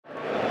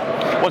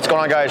What's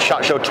going on, guys?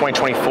 SHOT Show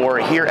 2024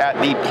 here at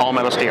the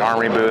Palmetto State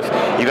Armory booth.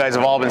 You guys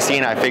have all been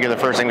seeing. I figure the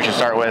first thing we should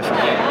start with,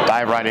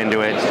 dive right into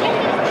it.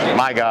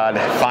 My God,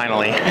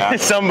 finally,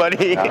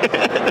 somebody.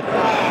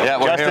 Yeah,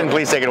 Justin,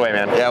 please take it away,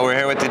 man. Yeah, we're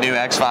here with the new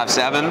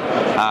X57.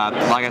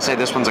 Like I said,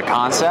 this one's a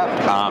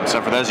concept.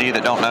 So for those of you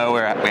that don't know, we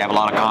have a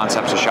lot of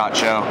concepts at SHOT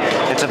Show.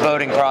 It's a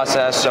voting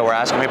process, so we're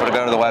asking people to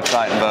go to the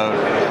website and vote.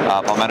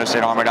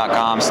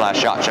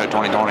 PalmettoStateArmory.com/SHOT Show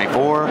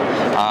 2024.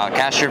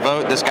 Cast your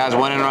vote. This guy's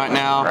winning right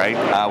now.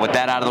 Right. With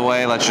that out of the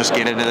way, let's just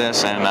get into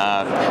this and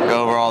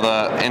go over all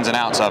the ins and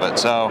outs of it.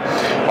 So,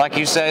 like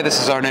you say, this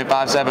is our new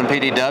 5.7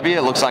 PDW.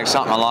 It looks like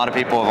something a lot of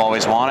people have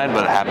always wanted,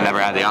 but have never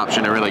had the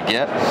option to really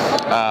get.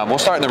 We'll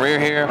start in the rear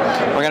here.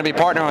 We're going to be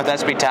partnering with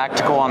SB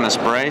Tactical on this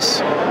brace.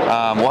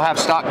 We'll have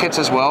stock kits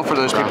as well for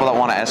those people that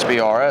want to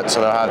SBR it,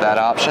 so they'll have that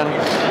option.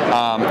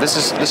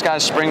 This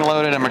guy's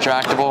spring-loaded and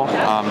retractable,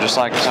 just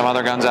like some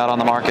other guns out on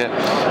the market.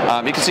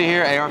 You can see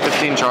here,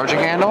 AR-15 charging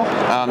handle.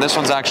 This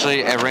one's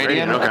actually a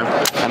Radian,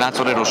 and that's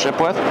what it'll ship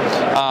with.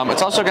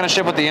 It's also going to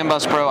ship with the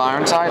MBUS Pro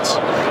iron sights.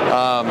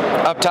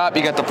 Up top,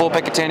 you got the full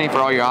Picatinny for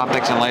all your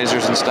optics and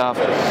lasers and stuff.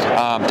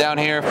 Down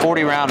here,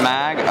 40-round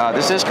mag.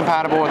 This is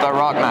compatible with our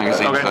Rock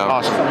magazine. Okay, so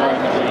awesome.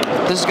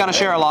 This is going to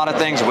share a lot of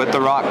things with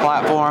the Rock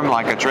platform,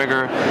 like a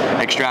trigger,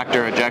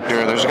 extractor,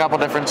 ejector. There's a couple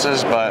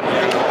differences, but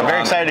I'm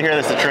very excited to hear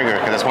this, the trigger,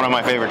 because it's one of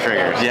my favorite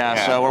triggers.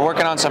 Yeah, so we're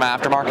working on some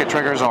aftermarket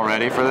triggers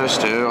already for this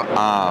too.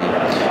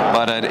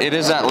 But it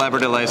is that lever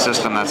delay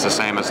system that's the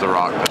same as the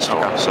Rock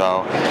pistol.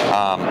 So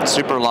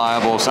super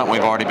reliable, something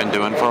we've already been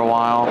doing for a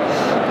while.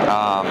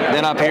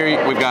 Then up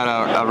here we've got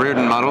a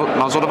rear-end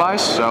muzzle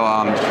device, so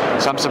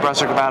some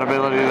suppressor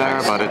compatibility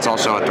there, but it's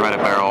also a threaded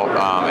barrel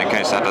in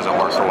case that doesn't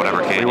work for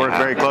whatever case. We work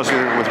very closely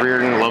with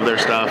Reardon, love their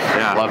stuff,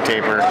 love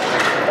taper.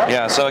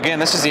 Yeah, so again,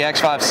 this is the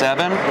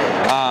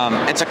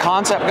X57. It's a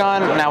concept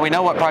gun. Now we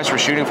know what price we're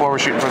shooting for. We're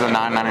shooting for the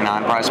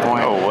 $9.99 price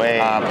point. Oh, way.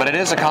 But it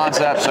is a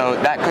concept, so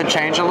that could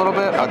change a little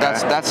bit, but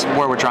that's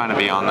where we're trying to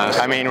be on this.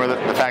 I mean, with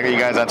the fact that you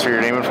guys, that's what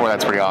you're aiming for,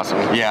 that's pretty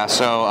awesome. Yeah,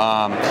 so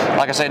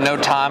like I said, no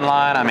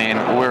timeline. I mean,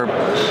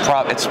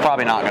 it's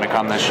probably not going to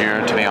come this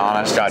year, to be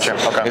honest. Gotcha.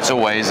 Okay. It's a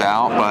ways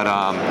out, but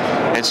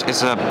it's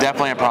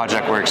definitely a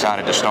project we're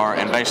excited to start.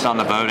 And based on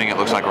the voting, it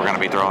looks like we're going to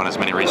be throwing as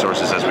many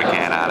resources as we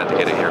can at it to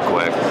get it here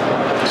quick.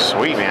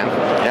 Sweet, man.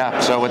 Yeah.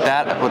 So with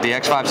that, with the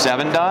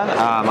X57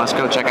 done, let's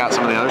go check out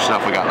some of the other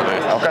stuff we got in the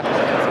booth. Okay.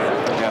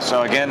 Yeah,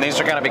 so again, these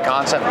are going to be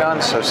concept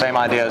guns, so same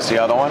idea as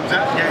the other one.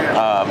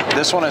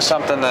 This one is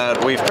something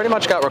that we've pretty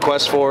much got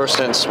requests for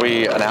since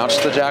we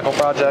announced the Jackal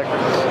project,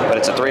 but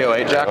it's a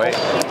 308 Jackal.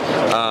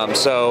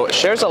 So it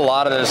shares a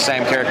lot of the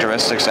same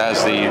characteristics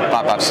as the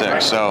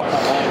 5.56. So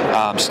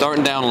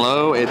starting down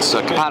low, it's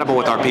compatible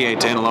with our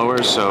PA-10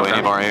 lowers, so any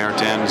of our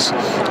AR-10s,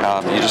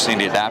 you just need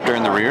the adapter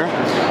in the rear.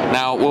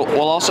 Now,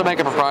 we'll also make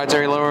a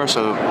proprietary lower,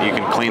 so you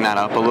can clean that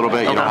up a little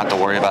bit. You don't have to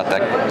worry about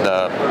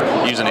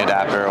using the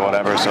adapter or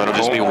whatever, so it'll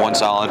just be one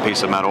solid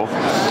piece of metal.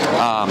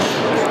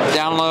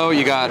 Down low,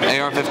 you got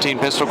AR-15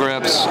 pistol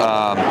grips,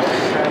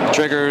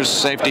 triggers,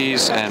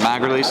 safeties, and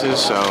mag releases,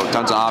 so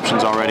tons of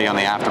options already on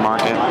the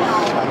aftermarket.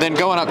 Then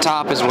going up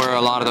top is where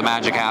a lot of the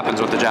magic happens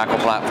with the Jackal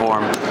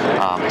platform.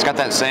 It's got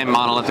that same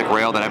monolithic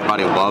rail that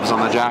everybody loves on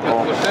the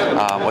Jackal,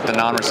 with the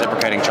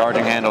non-reciprocating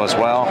charging handle as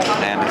well,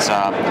 and it's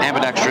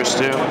ambidextrous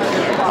too.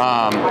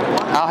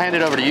 I'll hand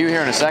it over to you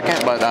here in a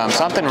second, but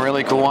something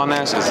really cool on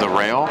this is the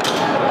rail.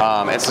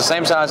 It's the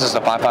same size as the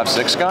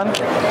 5.56 gun,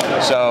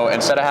 so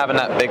instead of having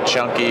that big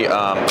chunky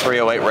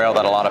 308 rail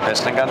that a lot of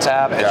piston guns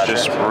have, it's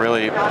just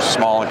really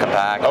small and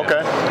compact.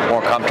 Okay. And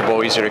more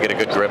comfortable, easier to get a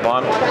good grip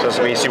on. So it's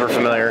going to be super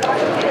familiar.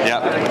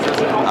 Yep.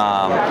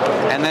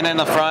 And then in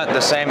the front,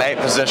 the same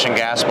 8-position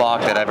gas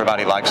block that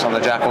everybody likes on the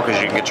Jackal, because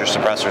you can get your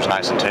suppressors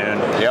nice and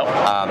tuned.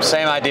 Yep.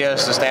 Same idea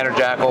as the standard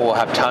Jackal. We'll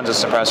have tons of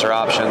suppressor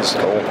options.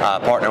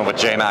 Partnering with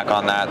JMac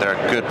on that. They're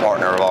a good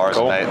partner of ours.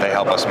 Cool. And they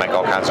help us make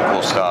all kinds of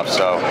cool stuff.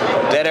 So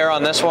dead air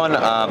on this one,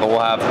 but we'll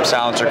have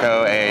Silencer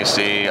Co,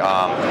 AAC,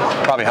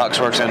 probably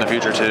Huxworks in the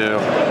future too.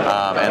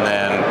 And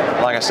then,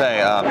 like I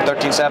say,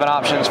 13.7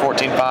 options,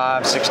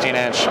 14.5,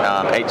 16-inch,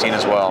 18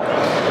 as well.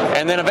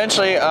 And then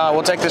eventually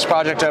we'll take this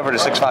project over to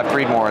 6.5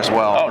 Creedmoor as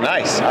well. Oh,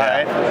 nice. All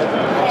right.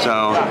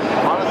 So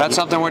that's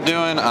something we're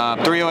doing.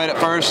 308 at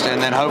first,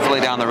 and then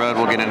hopefully down the road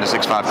we'll get into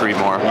 6.5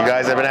 Creedmoor. You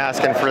guys have been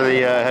asking for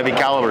the heavy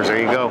calibers. There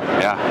you go.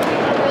 Yeah.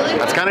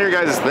 That's kind of your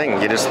guys'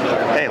 thing. You just,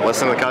 hey,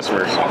 listen to the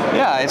customers.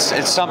 Yeah,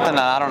 it's something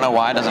that I don't know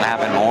why it doesn't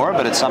happen more,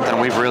 but it's something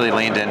we've really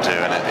leaned into,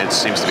 and it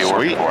seems to be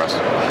working for us.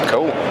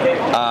 Cool.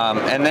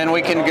 And then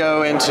we can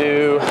go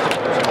into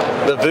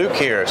the VOOC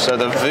here. So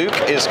the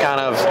VOOC is kind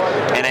of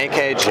an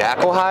AK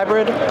Jackal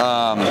hybrid.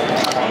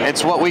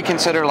 It's what we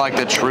consider like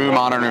the true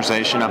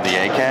modernization of the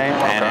AK,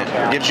 and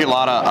it gives you a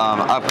lot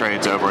of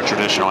upgrades over a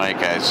traditional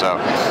AK. So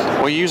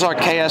we use our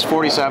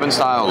KS47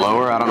 style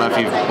lower. I don't know if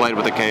you've played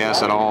with the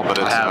KS at all, but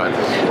it's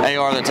an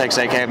AR that takes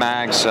AK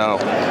mags. So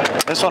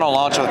this one will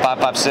launch with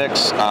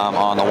 5.56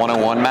 on the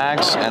 101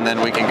 mags, and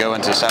then we can go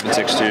into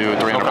 7.62,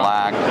 300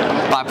 black,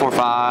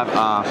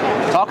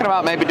 5.45. Talking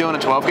about maybe doing a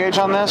 12 gauge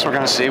on this. We're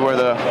going to see where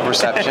the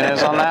reception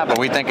is on that, but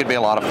we think it'd be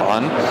a lot of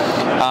fun.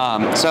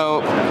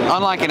 So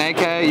unlike an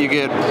AK, you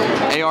get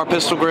AR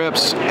pistol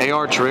grips,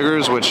 AR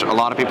triggers, which a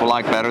lot of people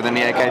like better than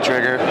the AK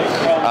trigger,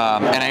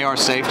 and AR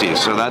safety.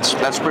 So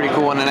that's pretty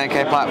cool in an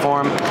AK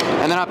platform.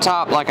 And then up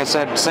top, like I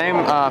said,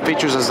 same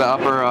features as the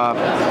upper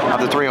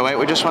of the 308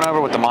 we just went over,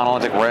 with the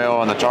monolithic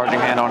rail and the charging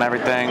handle and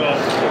everything.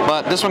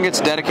 But this one gets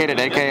dedicated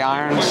AK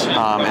irons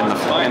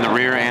in the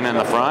rear and in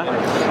the front.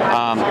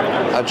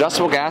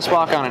 Adjustable gas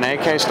block on an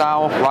AK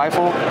style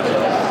rifle.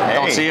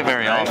 Don't see it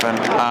very often.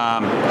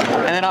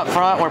 And then up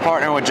front, we're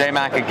partnering with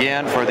JMac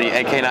again for the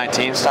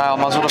AK-19 style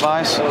muzzle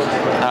device.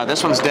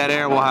 This one's dead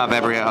air. We'll have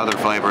every other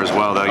flavor as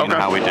well, though. You know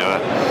how we do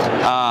it.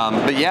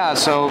 But yeah,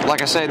 so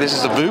like I say, this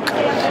is a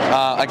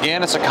VOOC.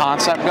 Again, it's a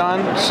concept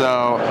gun.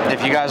 So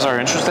if you guys are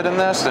interested in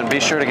this, then be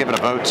sure to give it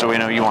a vote so we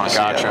know you want to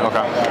see it.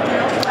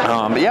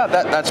 But yeah,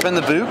 that's been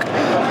the VOOC.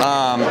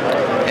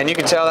 And you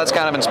can tell that's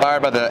kind of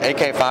inspired by the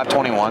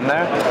AK-521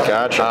 there.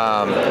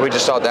 Gotcha. We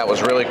just thought that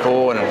was really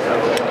cool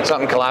and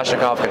something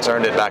Kalashnikov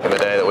concerned did back in the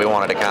day that we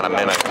wanted to kind of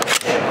mimic.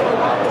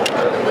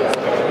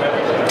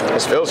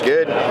 This feels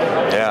good.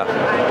 Yeah.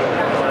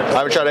 I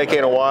haven't shot AK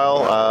in a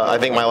while. I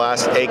think my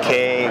last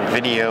AK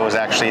video was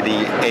actually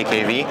the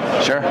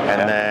AKV. Sure.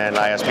 And then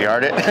I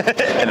SPR'd it,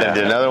 and then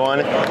did another one.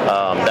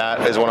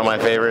 That is one of my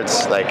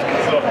favorites. Like,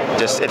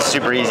 just it's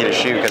super easy to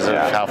shoot because of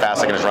how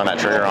fast I can just run that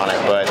trigger on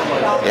it. But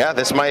yeah,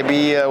 this might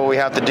be what we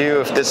have to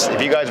do.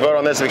 If you guys vote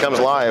on this, it becomes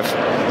live.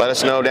 Let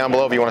us know down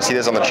below if you want to see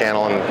this on the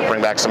channel and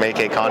bring back some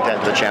AK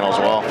content to the channel as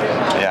well.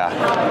 Yeah.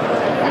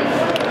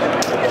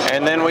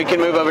 And then we can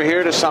move over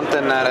here to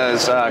something that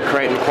is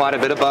creating quite a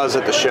bit of buzz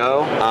at the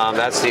show.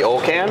 That's the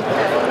Olcan.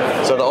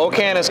 So the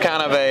Olcan is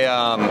kind of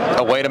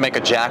a way to make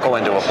a Jackal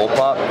into a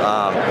bullpup.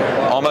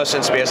 Almost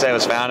since BSA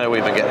was founded,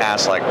 we've been getting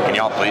asked, like, can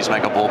y'all please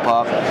make a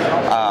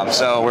bullpup?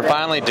 So we're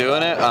finally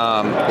doing it.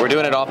 We're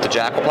doing it off the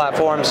Jackal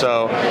platform.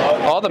 So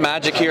all the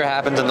magic here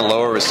happens in the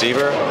lower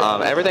receiver.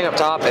 Everything up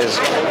top is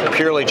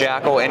purely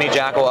Jackal. Any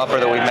Jackal upper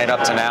that we've made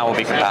up to now will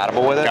be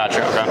compatible with it.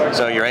 Gotcha. Okay.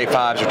 So your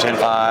 8.5s, your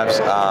 10.5s,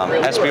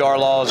 SBR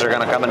laws are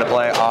going to come into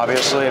play,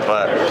 obviously,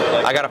 but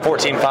I got a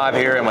 14.5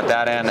 here, and with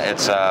that in,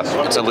 it's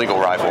a legal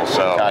rifle,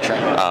 so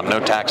gotcha. No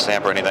tax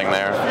stamp or anything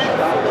there.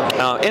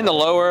 In the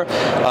lower,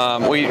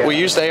 we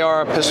used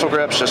AR pistol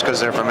grips just because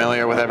they're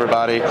familiar with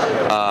everybody,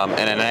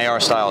 and an AR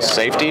style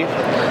safety.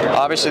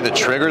 Obviously, the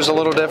trigger's a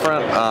little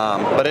different,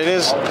 but it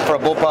is, for a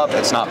bullpup,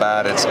 it's not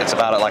bad. It's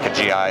about like a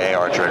GI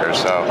AR trigger,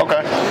 so.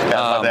 Okay.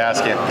 Yeah, I was about to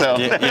ask you. So.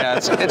 Yeah,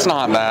 it's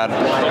not bad.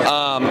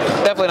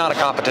 Definitely not a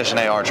competition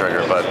AR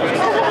trigger, but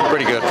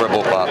pretty good for a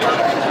bullpup.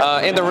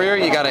 In the rear,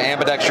 you got an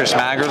ambidextrous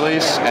mag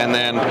release, and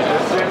then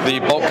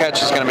the bolt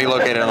catch is going to be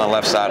located on the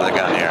left side of the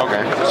gun here.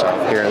 Okay.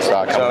 So here in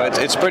stock. So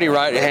it's pretty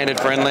right-handed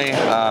friendly.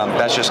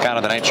 That's just kind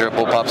of the nature of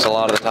bullpups a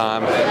lot of the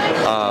time.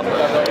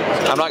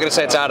 I'm not going to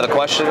say it's out of the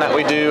question that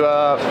we do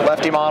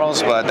lefty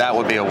models, but that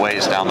would be a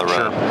ways down the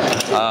road.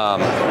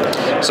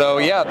 Sure. So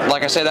yeah,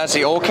 like I said, that's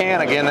the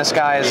Olcan. Again, this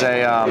guy is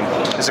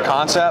a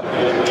concept.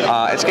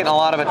 It's getting a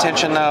lot of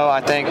attention, though.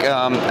 I think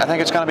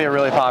it's going to be a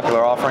really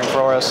popular offering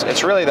for us.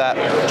 It's really that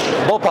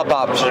bullpup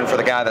option for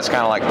the guy that's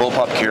kind of like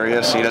bullpup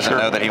curious. He doesn't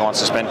know that he wants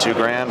to spend $2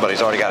 grand, but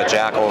he's already got a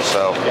Jackal,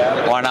 so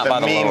why not buy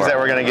the lower? Memes that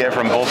we're gonna get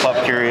from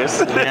bullpup curious.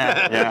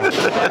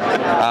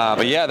 Yeah.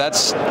 But yeah,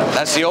 that's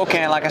the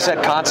Olcan. Like I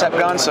said, concept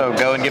gun. So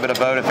go and give it a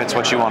vote if it's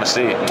what you want to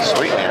see.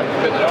 Sweet, man.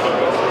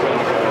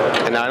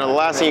 And I know the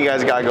last thing you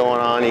guys got going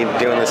on, you're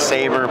doing the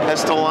Saber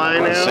pistol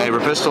line now? Saber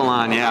pistol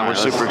line, yeah. We're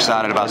super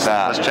excited about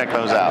that. Let's check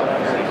those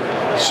out.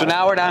 So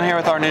now we're down here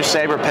with our new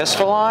Saber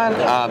pistol line.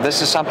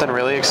 This is something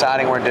really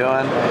exciting we're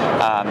doing.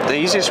 The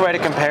easiest way to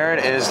compare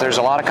it is there's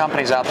a lot of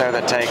companies out there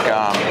that take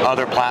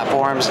other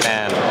platforms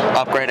and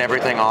upgrade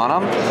everything on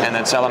them and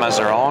then sell them as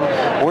their own.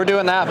 We're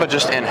doing that, but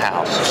just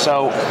in-house.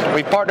 So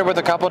we've partnered with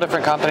a couple of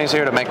different companies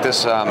here to make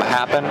this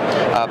happen.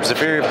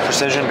 Superior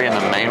Precision being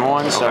the main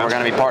one, so we're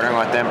going to be partnering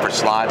with them for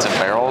slides and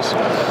barrels.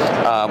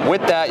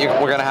 With that,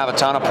 we're going to have a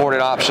ton of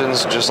ported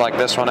options, just like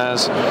this one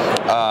is.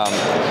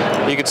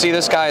 You can see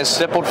this guy is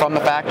stippled from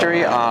the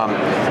factory.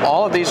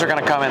 All of these are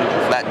going to come in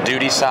that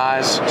duty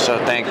size,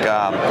 so think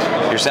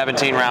your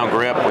 17 round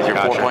grip with your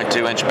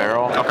 4.2 inch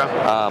barrel. Okay.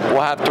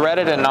 We'll have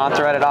threaded and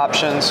non-threaded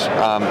options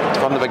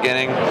from the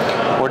beginning.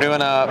 We're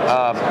doing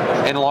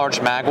a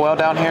enlarged mag well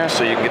down here,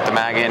 so you can get the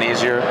mag in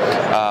easier.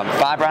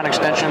 5 round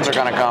extensions are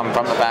going to come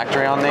from the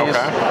factory on these.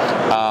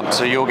 Okay.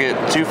 So you'll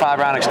get 2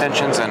 5-round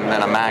extensions and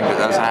then a mag that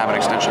doesn't have an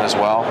extension as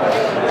well.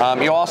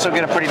 You'll also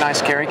get a pretty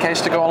nice carry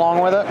case to go along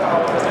with it.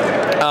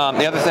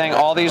 The other thing,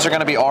 all these are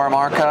going to be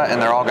RMR cut,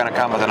 and they're all going to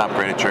come with an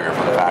upgraded trigger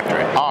from the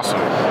factory. Awesome.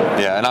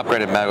 Yeah, an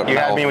upgraded metal. You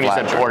had me when you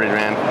said ported,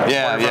 man.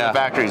 Yeah, ported from the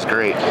factory's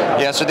great.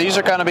 Yeah, so these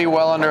are going to be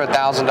well under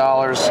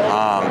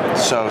 $1,000.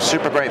 So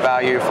super great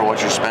value for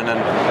what you're spending.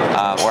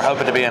 We're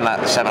hoping to be in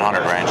that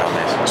 700 range on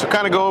these. So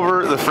kind of go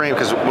over the frame,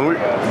 because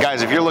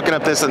guys, if you're looking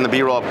at this in the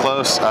B-roll up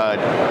close,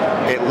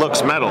 it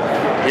looks metal.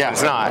 Yeah,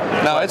 it's not.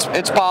 No, it's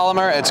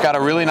polymer. It's got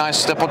a really nice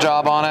stipple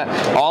job on it.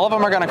 All of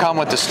them are going to come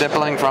with the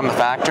stippling from the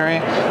factory.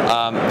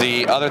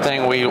 The other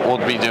thing we will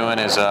be doing doing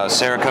is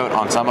Cerakote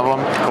on some of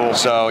them. Cool.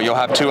 So you'll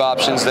have two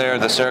options there.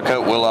 The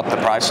Cerakote will up the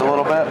price a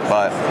little bit,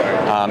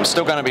 but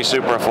still going to be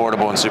super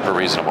affordable and super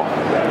reasonable.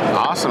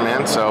 Awesome,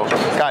 man. So,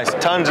 guys,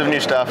 tons of new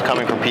stuff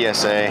coming from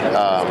PSA.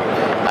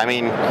 I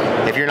mean,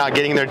 if you're not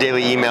getting their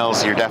daily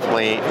emails, you're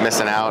definitely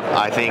missing out.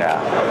 I think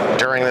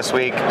during this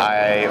week,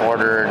 I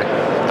ordered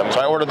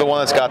the one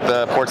that's got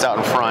the ports out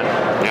in front.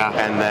 Yeah.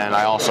 And then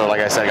I also,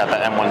 like I said, got the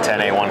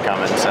M110A1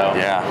 coming. So,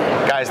 yeah,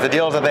 guys, the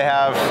deals that they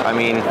have, I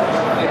mean,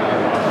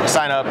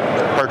 sign up,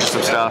 purchase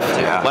some stuff.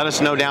 Yeah. Let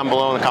us know down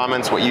below in the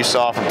comments what you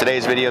saw from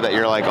today's video that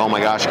you're like, oh my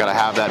gosh, gotta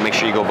have that. Make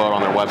sure you go vote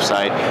on their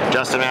website.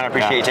 Justin, man, I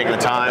appreciate you taking the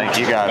time. Thank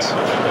you guys.